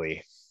he's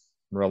probably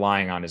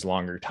relying on his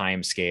longer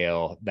time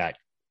scale that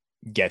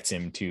gets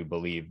him to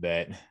believe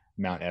that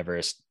Mount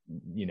Everest,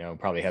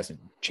 probably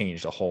hasn't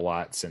changed a whole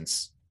lot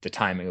since the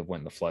timing of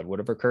when the flood would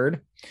have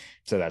occurred.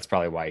 So that's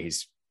probably why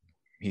he's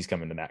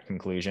coming to that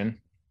conclusion.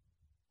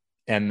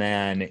 And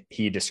then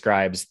he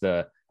describes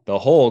the the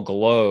whole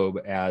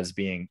globe as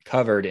being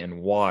covered in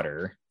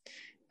water,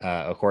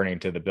 according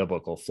to the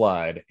biblical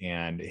flood.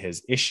 And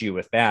his issue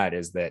with that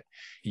is that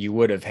you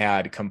would have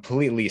had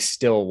completely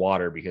still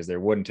water because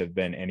there wouldn't have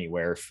been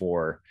anywhere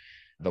for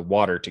the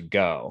water to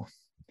go.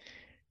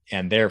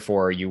 And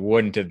therefore, you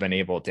wouldn't have been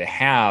able to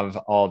have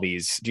all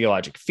these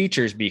geologic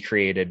features be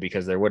created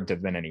because there wouldn't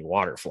have been any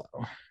water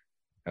flow.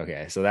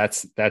 Okay, so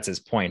that's his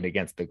point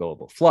against the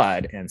global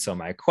flood. And so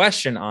my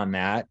question on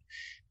that,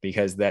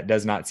 because that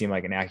does not seem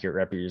like an accurate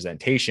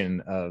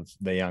representation of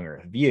the young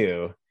earth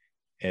view,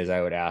 is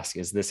I would ask,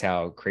 is this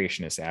how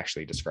creationists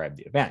actually describe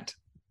the event?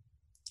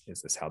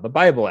 Is this how the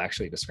Bible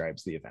actually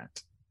describes the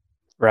event?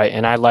 Right.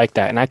 And I like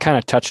that. And I kind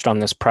of touched on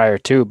this prior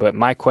too, but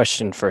my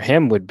question for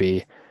him would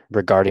be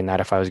regarding that,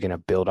 if I was going to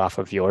build off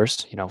of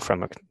yours,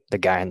 from the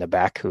guy in the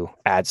back who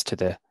adds to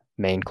the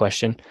main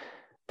question.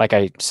 Like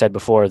I said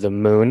before, the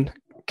moon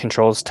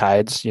controls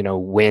tides,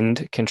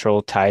 wind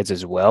controls tides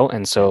as well.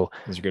 And so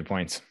those are good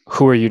points.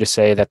 Who are you to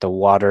say that the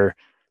water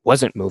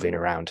wasn't moving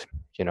around?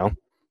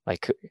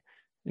 Like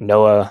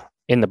Noah,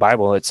 in the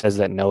Bible, it says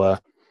that Noah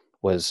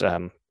was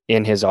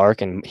in his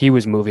ark and he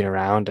was moving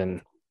around,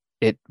 and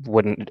the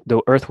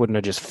earth wouldn't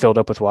have just filled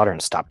up with water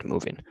and stopped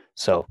moving.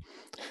 So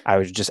I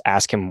would just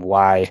ask him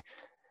why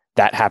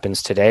that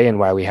happens today and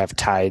why we have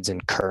tides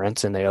and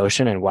currents in the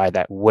ocean and why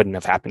that wouldn't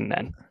have happened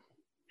then.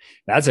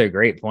 That's a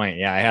great point.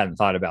 Yeah, I hadn't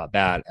thought about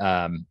that.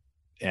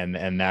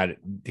 And that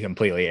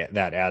completely,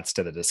 that adds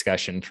to the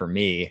discussion for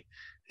me.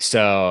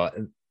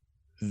 So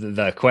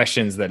the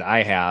questions that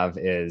I have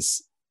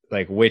is,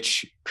 like,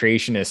 which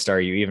creationist are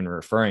you even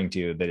referring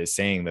to that is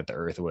saying that the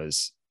earth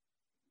was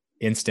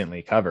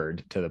instantly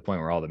covered to the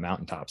point where all the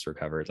mountaintops were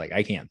covered? Like,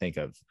 I can't think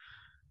of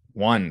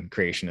one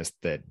creationist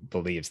that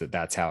believes that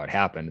that's how it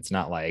happened. It's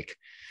not like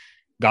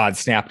God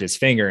snapped his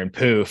finger and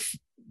poof,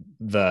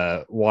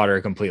 the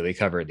water completely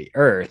covered the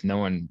earth. No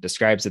one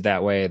describes it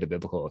that way. The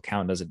biblical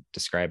account doesn't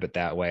describe it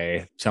that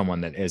way.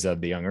 Someone that is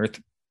of the young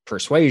earth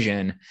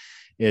persuasion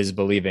is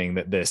believing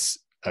that this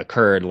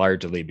occurred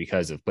largely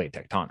because of plate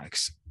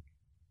tectonics.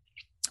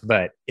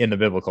 But in the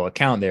biblical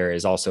account, there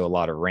is also a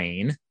lot of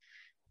rain,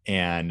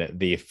 and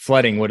the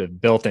flooding would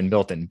have built and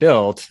built and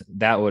built.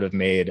 That would have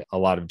made a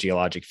lot of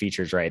geologic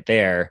features right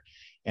there.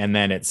 And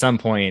then at some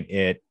point,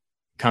 it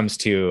comes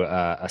to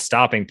a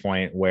stopping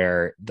point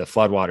where the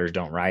floodwaters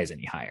don't rise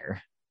any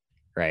higher,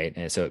 right?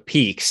 And so it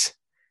peaks.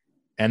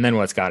 And then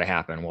what's got to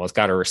happen? Well, it's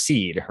got to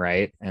recede,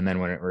 right? And then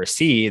when it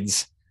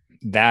recedes,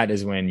 that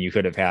is when you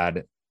could have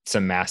had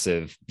some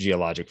massive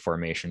geologic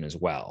formation as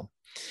well.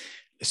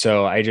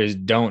 So I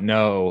just don't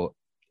know.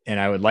 And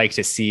I would like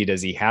to see,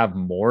 does he have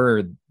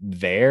more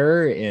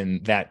there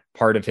in that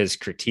part of his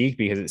critique?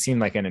 Because it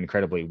seemed like an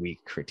incredibly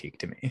weak critique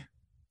to me.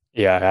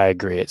 Yeah, I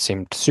agree. It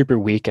seemed super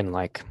weak, and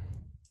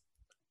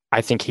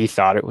I think he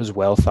thought it was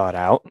well thought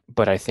out,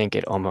 but I think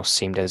it almost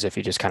seemed as if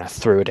he just kind of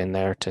threw it in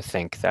there to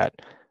think that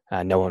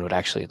no one would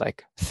actually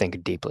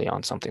think deeply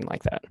on something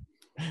like that.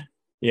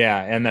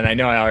 Yeah. And then I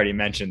know I already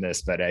mentioned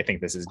this, but I think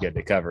this is good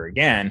to cover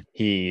again.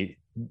 He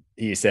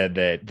said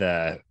that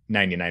the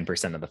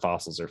 99% of the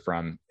fossils are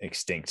from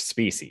extinct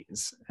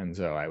species. And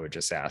so I would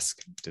just ask,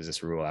 does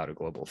this rule out a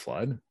global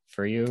flood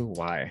for you?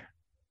 Why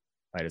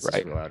does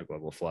this rule out a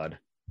global flood?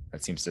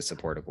 That seems to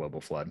support a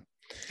global flood.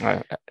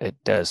 It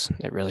does.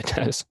 It really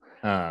does.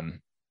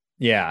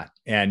 Yeah.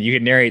 And you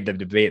could narrate the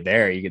debate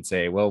there. You could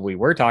say, well, we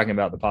were talking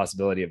about the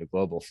possibility of a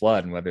global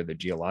flood and whether the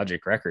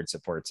geologic record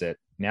supports it.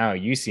 Now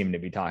you seem to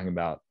be talking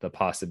about the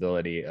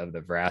possibility of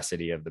the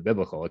veracity of the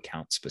biblical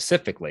account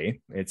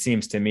specifically. It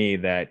seems to me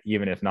that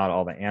even if not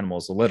all the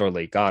animals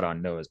literally got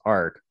on Noah's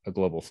Ark, a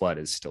global flood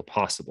is still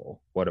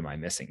possible. What am I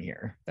missing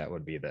here? That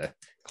would be the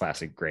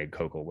classic Greg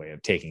Koukl way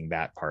of taking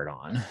that part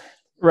on.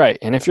 Right.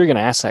 And if you're going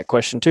to ask that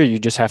question too, you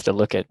just have to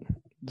look at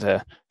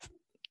the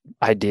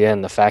idea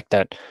and the fact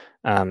that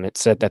it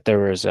said that there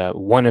was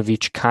one of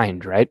each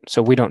kind, right?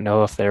 So we don't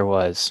know if there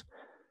was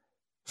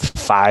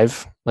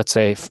 5, let's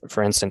say,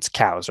 for instance,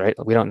 cows, right?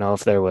 We don't know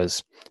if there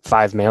was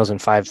 5 males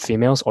and 5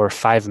 females or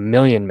 5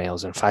 million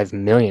males and 5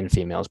 million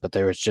females, but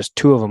there was just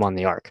 2 of them on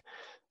the ark.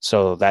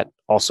 So that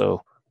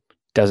also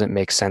doesn't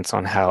make sense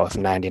on how if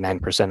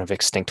 99% of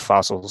extinct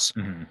fossils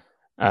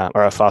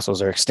or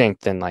fossils are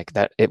extinct, then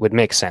that it would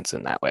make sense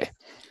in that way.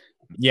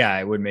 Yeah,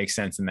 it would make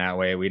sense in that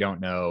way. We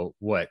don't know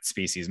what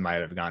species might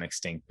have gone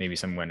extinct. Maybe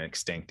some went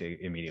extinct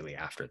immediately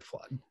after the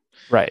flood.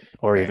 Right.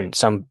 Or even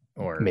some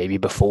maybe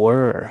before,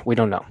 or we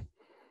don't know.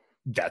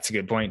 That's a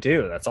good point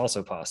too. That's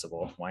also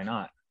possible. Why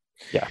not?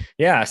 Yeah.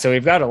 Yeah. So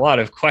we've got a lot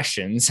of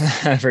questions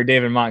for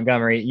David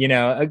Montgomery.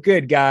 A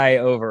good guy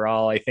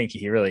overall. I think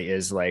he really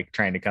is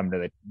trying to come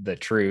to the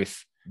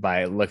truth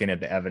by looking at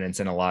the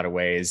evidence in a lot of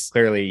ways.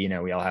 Clearly,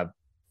 we all have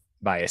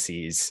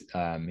biases.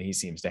 He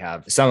seems to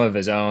have some of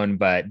his own,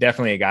 but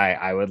definitely a guy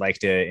I would like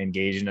to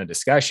engage in a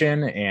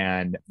discussion.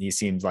 And he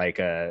seems like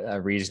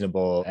a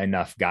reasonable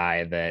enough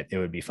guy that it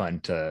would be fun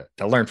to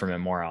learn from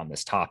him more on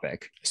this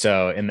topic.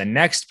 So in the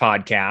next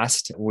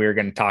podcast, we're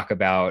going to talk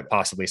about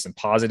possibly some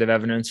positive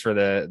evidence for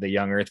the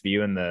young earth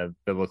view and the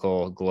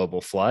biblical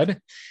global flood.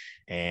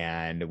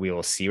 And we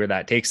will see where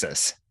that takes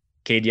us.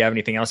 Cade, do you have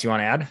anything else you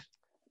want to add?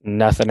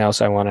 Nothing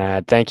else I want to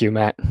add. Thank you,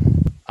 Matt.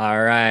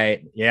 All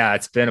right. Yeah,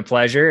 it's been a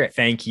pleasure.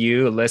 Thank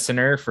you,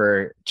 listener,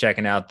 for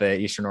checking out the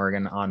Eastern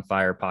Oregon On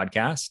Fire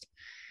podcast.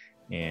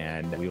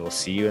 And we will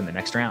see you in the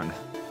next round.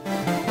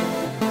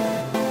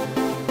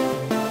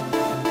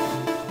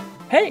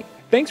 Hey,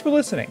 thanks for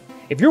listening.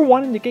 If you're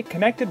wanting to get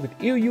connected with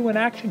EOU in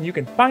Action, you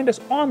can find us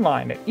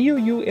online at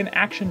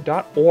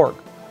eouinaction.org.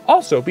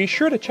 Also, be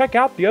sure to check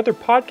out the other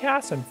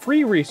podcasts and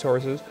free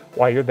resources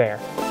while you're there.